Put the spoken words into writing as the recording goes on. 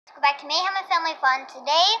welcome back to Mayhem and Family Fun.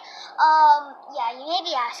 Today, you may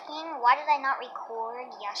be asking, why did I not record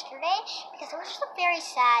yesterday? Because it was just a very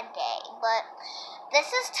sad day, but this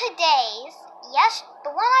is today's,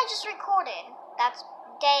 the one I just recorded, that's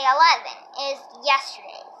day 11, is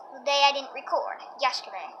yesterday. The day I didn't record,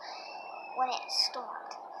 yesterday, when it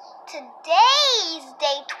stormed. Today's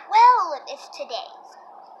day 12 is today's.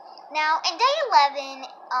 Now, in day 11,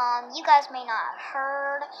 you guys may not have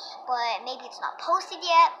heard, but maybe it's not posted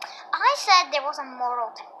yet. I said there was a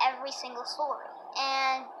moral to every single story.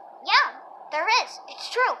 And, yeah, there is. It's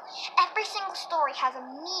true. Every single story has a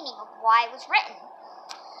meaning of why it was written.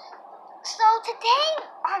 So, today,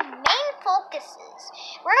 our main focus is,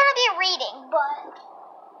 we're going to be reading, but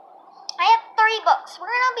I have 3 books. We're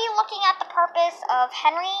going to be looking at the purpose of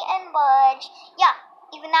Henry and Mudge. Yeah,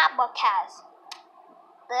 even that book has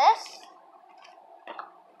this,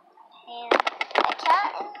 and the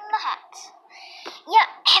cat in the hat. Yeah,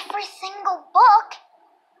 every single book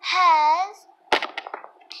has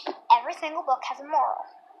a moral.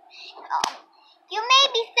 You may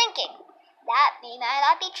be thinking, that may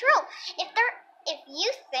not be true. If you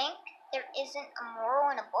think there isn't a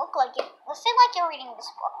moral in a book, let's say you're reading this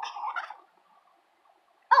book.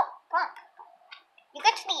 Oh, bump. You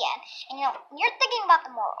get to the end, and you're thinking about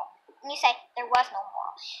the moral, and you say, there was no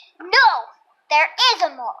moral. No, there is a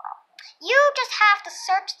moral. You just have to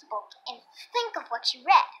search the book and think of what you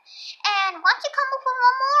read. And once you come up with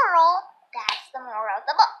a moral, that's the moral of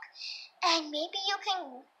the book. And maybe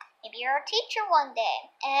you're a teacher one day,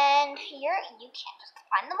 and you can't just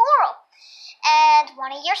find the moral. And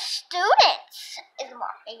one of your students is the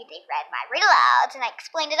moral. Maybe they read my read alouds, and I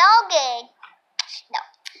explained it all good. No.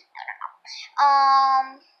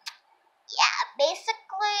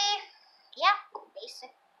 Basically,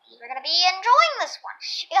 you're going to be enjoying this one,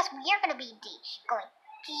 because we are going to be going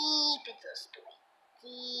deep into the story.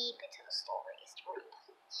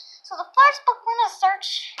 So the first book we're going to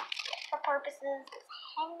search for purposes is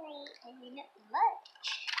Henry and Mudge.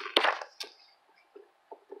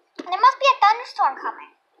 There must be a thunderstorm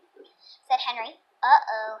coming, said Henry.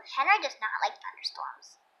 Uh-oh, Henry does not like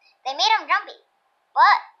thunderstorms. They made him jumpy,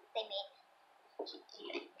 but they made him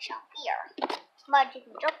jumpier. Mudge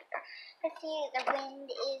isn't jumpier. Let's see, the wind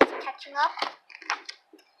is catching up.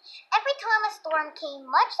 Every time a storm came,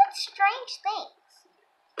 Mudge did strange things.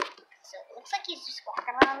 So it looks like he's just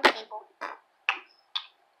walking around the table.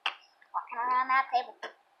 Walking around that table.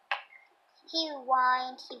 He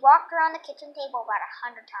whined. He walked around the kitchen table about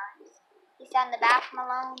 100 times. He sat in the bathroom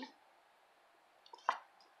alone.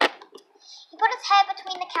 He put his head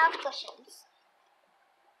between the couch cushions.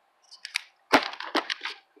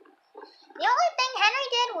 The only thing Henry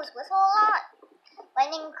did was whistle a lot.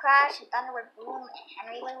 Lightning would crash and thunder would boom, and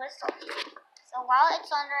Henry would whistle. So while it's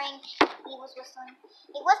thundering, he was whistling.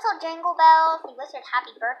 He whistled Jingle Bells, he whistled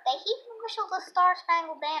Happy Birthday, he even whistled the Star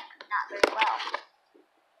Spangled Banner. Not very well.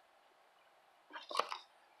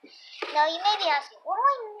 Now you may be asking, what do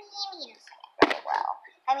I mean he didn't sing it very well?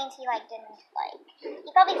 That means he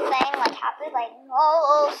he probably sang happy,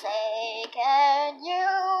 oh, say, can you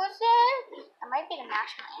sing? That might be the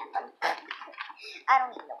national anthem. I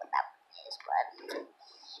don't even know what that is, but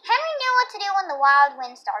Henry knew what to do when the wild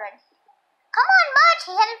wind started. Come on, Mudge!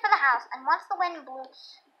 He headed for the house, and once the wind blew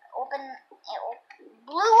open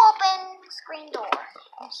the screen door.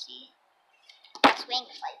 You see, the swing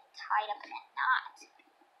is tied up in a knot.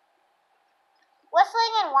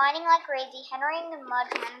 Whistling and whining like crazy, Henry and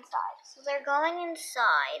Mudge went inside. So they're going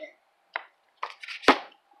inside.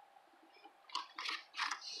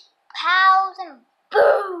 Pows and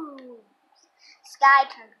booms! Sky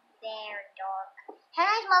turned very dark.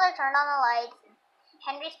 Henry's mother turned on the lights, and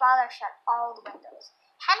Henry's father shut all the windows.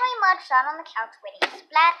 Henry and Mudge sat on the couch waiting.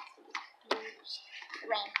 Splat!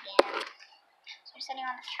 Rain began. So they're sitting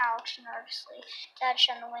on the couch nervously. Dad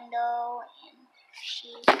shut the window, and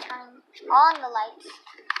she's turning on the lights.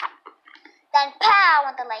 Then pow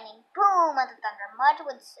went the lightning, boom went the thunder. Mudge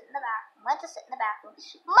went to sit in the bathroom.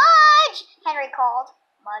 Mudge! Henry called.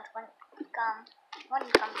 Mudge wouldn't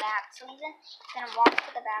come back, so he's gonna walk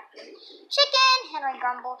to the bathroom. Chicken! Henry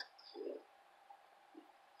grumbled.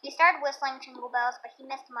 He started whistling Jingle Bells, but he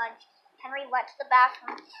missed Mudge. Henry went to the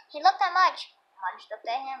bathroom. He looked at Mudge. Mudge looked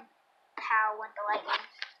at him. Pow went the lightning.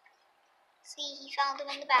 See, he found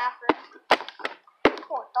him in the bathroom.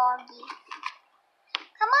 Poor doggy.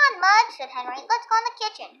 Come on, Mudge, said Henry. Let's go in the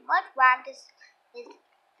kitchen. Mudge wagged his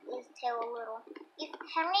tail a little. He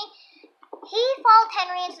followed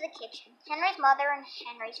Henry into the kitchen. Henry's mother and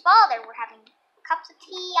Henry's father were having cups of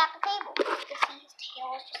tea at the table. You can see his tail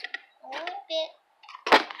was just a little bit.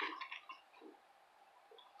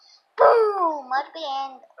 Boom! Mudge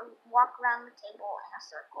began to walk around the table in a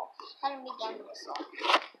circle. Henry began to whistle.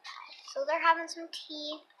 So they're having some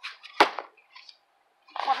tea.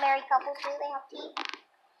 What married couples do? They have tea.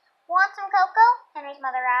 Want some cocoa? Henry's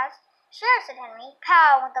mother asked. Sure, said Henry.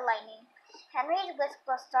 Pow went the lightning. Henry's whisk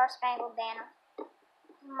was Star-Spangled Banner.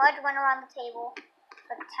 Mudge went around the table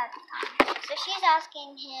for the 10th time. So she's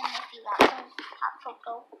asking him if he wants some hot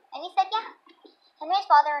cocoa. And he said yeah. Henry's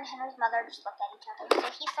father and Henry's mother just looked at each other.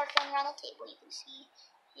 So he starts going around the table. You can see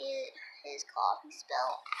his coffee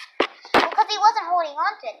spill. Because he wasn't holding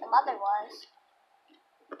on to it. The mother was.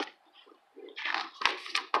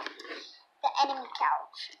 The enemy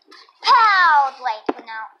couch. Pow! The lights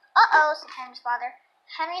went out. Uh-oh, said Henry's father.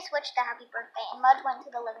 Henry switched to Happy Birthday, and Mudge went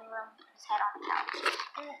to the living room with his head on the couch.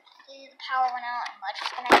 And the power went out, and Mudge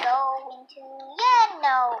was going to go into,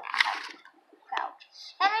 couch.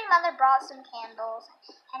 Henry's mother brought some candles.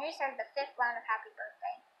 Henry started the 5th round of Happy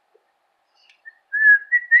Birthday.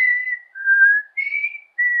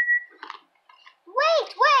 Wait,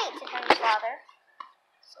 said Henry's father.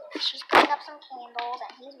 So she's putting up some candles,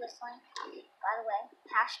 and he's whistling. By the way,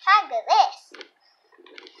 hashtag this.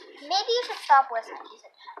 Maybe you should stop whistling, he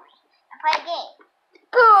said to Henry, and play a game.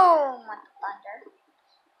 Boom! Went the thunder.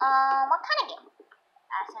 What kind of game?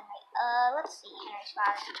 Asked Henry. Let's see, Henry's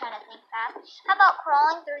father, trying to think fast. How about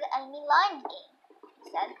crawling through the enemy lines game? He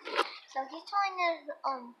said. So he's telling his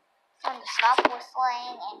son to stop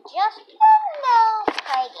whistling and just,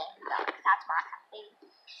 play a game. That's my kind of baby.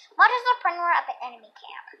 Mudge is the prisoner at the enemy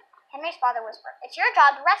camp. Henry's father whispered, It's your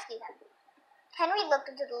job to rescue him. Henry looked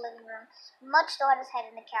into the living room. Mudge still had his head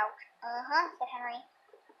in the couch. Said Henry.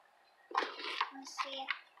 Let's see.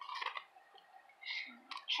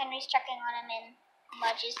 Henry's checking on him, and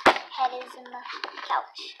Mudge's head is in the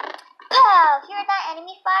couch. Pow! Hear that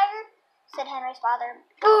enemy fire? Said Henry's father.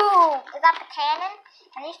 Boom! Is that the cannon?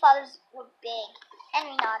 Henry's fathers were big.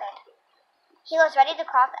 Henry nodded. He was ready to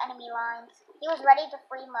cross the enemy lines. He was ready to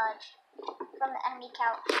free Mudge from the enemy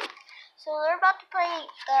couch. So we're about to play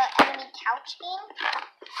the enemy couch game.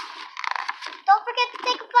 Don't forget to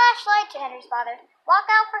take a flashlight, said Henry's father. Watch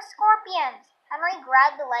out for scorpions. Henry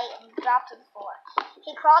grabbed the light and dropped to the floor.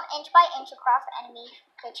 He crawled inch by inch across the enemy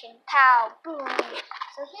kitchen. Pow! Boom!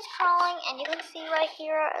 So he's crawling, and you can see right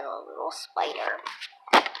here a little spider.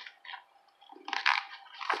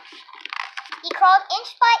 He crawled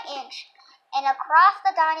inch by inch and across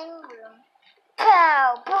the dining room.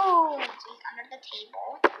 Pow! Boom! So he's under the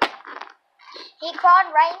table. He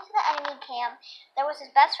crawled right into the enemy camp. There was his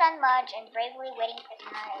best friend Mudge and bravely waiting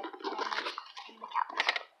prisoner in the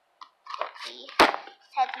couch. His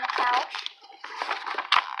head's in the couch.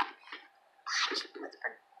 Mudge,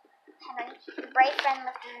 whispered Henry. His brave friend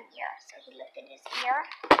lifted his ear, so he lifted his ear.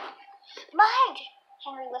 Mudge!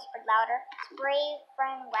 Henry whispered louder. His brave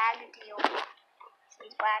friend wagged a tail. So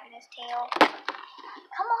he's wagging his tail.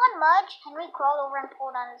 Come on, Mudge! Henry crawled over and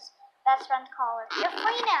pulled on his best friend's collar. You're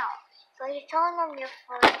free now! So he's telling them you're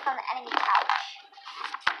free from the enemy couch.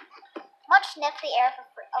 Mudge sniffed the air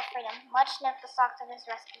of freedom. Mudge sniffed the socks of his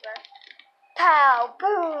rescuer. Pow!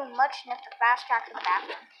 Boom! Mudge sniffed the fast track to the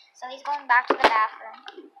bathroom. So he's going back to the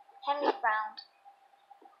bathroom. Henry frowned.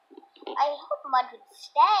 I hope Mudge would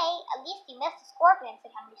stay. At least he missed the scorpion,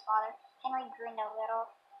 said Henry's father. Henry grinned a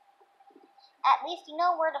little. At least you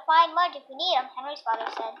know where to find Mudge if you need him, Henry's father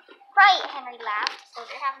said. Right, Henry laughed. So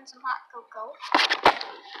they're having some hot cocoa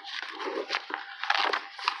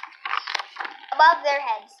above their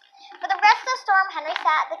heads. For the rest of the storm, Henry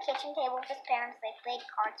sat at the kitchen table with his parents. They played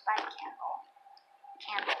cards by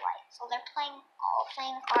candlelight. So they're all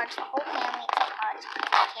playing cards, the whole family except Mudge, because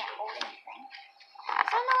they can't hold anything.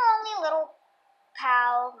 So there were only little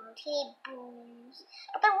pows and teeny booms,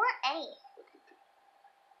 but there weren't any.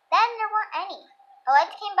 Then there weren't any. The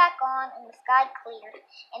lights came back on and the sky cleared,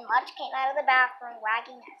 and Mudge came out of the bathroom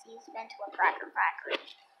wagging as he's been to a cracker factory.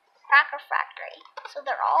 So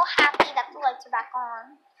they're all happy that the lights are back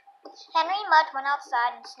on. Henry and Mudge went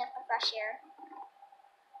outside and sniffed the fresh air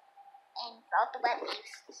and felt the wet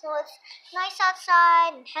leaves. So it's nice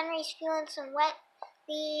outside, and Henry's feeling some wet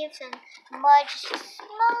leaves, and Mudge is just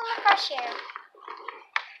smelling the fresh air.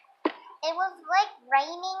 It was like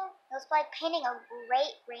raining. It was like painting a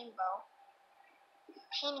great rainbow.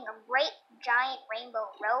 Painting a great giant rainbow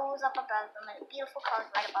rose up above them, and beautiful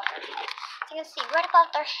colors right above their head. So you can see right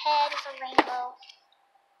above their head is a rainbow.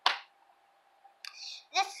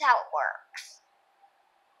 This is how it works.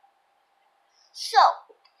 So,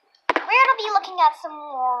 we're going to be looking at some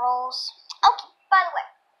morals. Okay, by the way,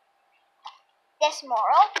 this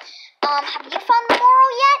moral, have you found the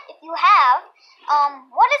moral yet? If you have,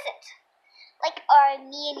 what is it? Like, are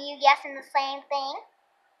me and you guessing the same thing?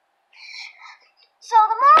 So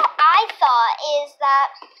the moral I thought is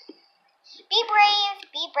that be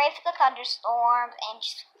brave for the thunderstorms, and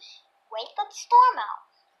just wait for the storm out.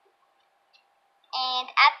 And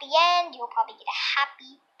at the end, you'll probably get a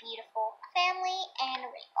happy, beautiful family and a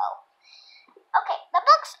rainbow. Okay, the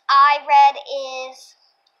books I read is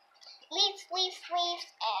Leaves,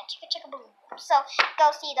 and Chicka Chicka Boom Boom. So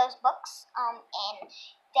go see those books in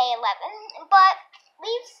day 11. But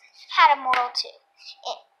Leaves had a moral too.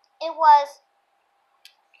 It was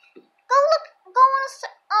go on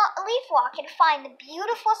a leaf walk and find the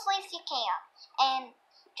beautifulest leaves you can, and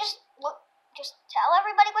just tell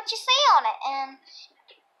everybody what you see on it. And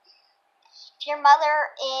if your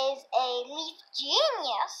mother is a leaf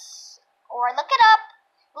genius, or look it up,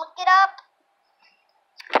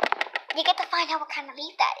 you get to find out what kind of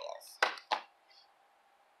leaf that is.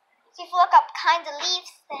 So if you look up kinds of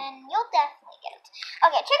leaves, then you'll definitely get it.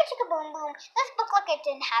 Okay, Chicka Chicka Boom Boom. This book, look, it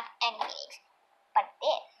didn't have any leaves, but it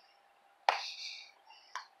did.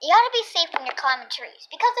 You gotta be safe when you're climbing trees,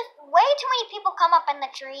 because if way too many people come up in the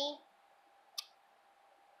tree,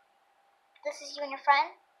 this is you and your friend,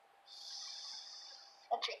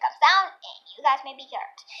 the tree comes down and you guys may be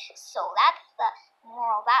hurt. So that's the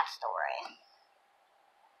moral of that story.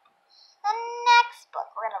 The next book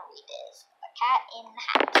we're gonna read is The Cat in the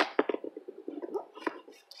Hat.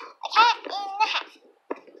 The Cat in the Hat.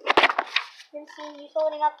 You can see he's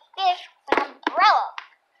holding up a fish with an umbrella.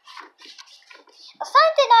 The sun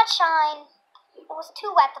did not shine. It was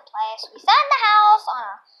too wet to play, so we sat in the house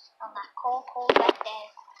on that cold, wet day.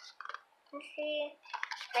 You can see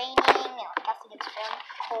it's raining, and I guess it gets very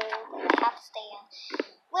cold, and I have to stay in.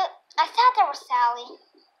 I sat there with Sally.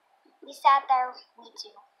 We sat there, me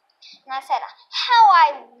too. And I said, how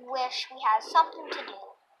I wish we had something to do.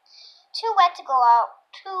 Too wet to go out,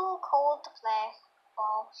 too cold to play.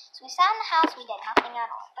 So we sat in the house, we did nothing at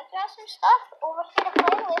all. But there's some stuff over here to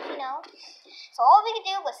play with, you know. So all we could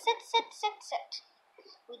do was sit.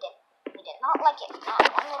 We did not like it, not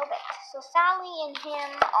one little bit. So Sally and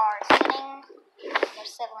him are sitting, their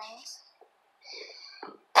siblings.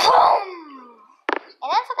 Boom! And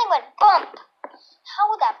then something went bump. How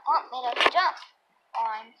would that bump made us jump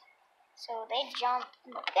on? So they jumped,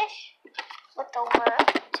 and the fish looked over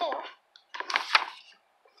too.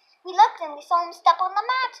 We looked and we saw him step on the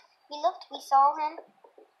mat. We saw him.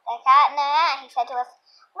 The cat in the hat. He said to us,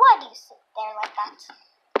 why do you sit there like that?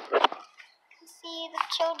 You see the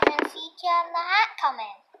children see Cat in the Hat come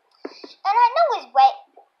in. And I know it's wet.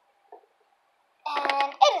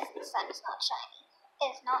 And the sun is not shining.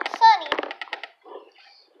 It is not sunny.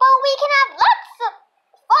 But we can have lots of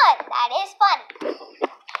fun. That is fun.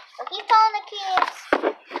 So keep telling the kids,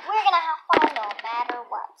 we're going to have fun no matter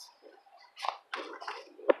what.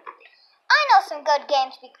 I know some good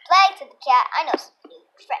games we can play, said the cat. I know some new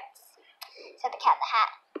tricks, said the Cat in the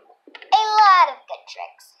Hat. A lot of good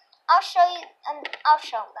tricks. I'll show them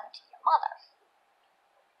to your mother.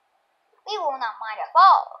 We will not mind at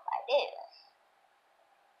all if I do.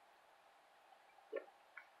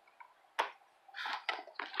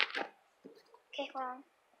 Okay, hold on.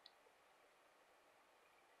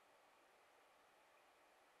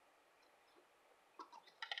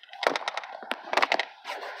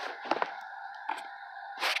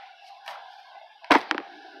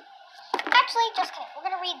 Actually, just kidding. We're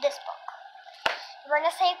going to read this book. We're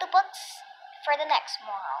going to save the books for the next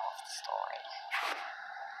moral of the story.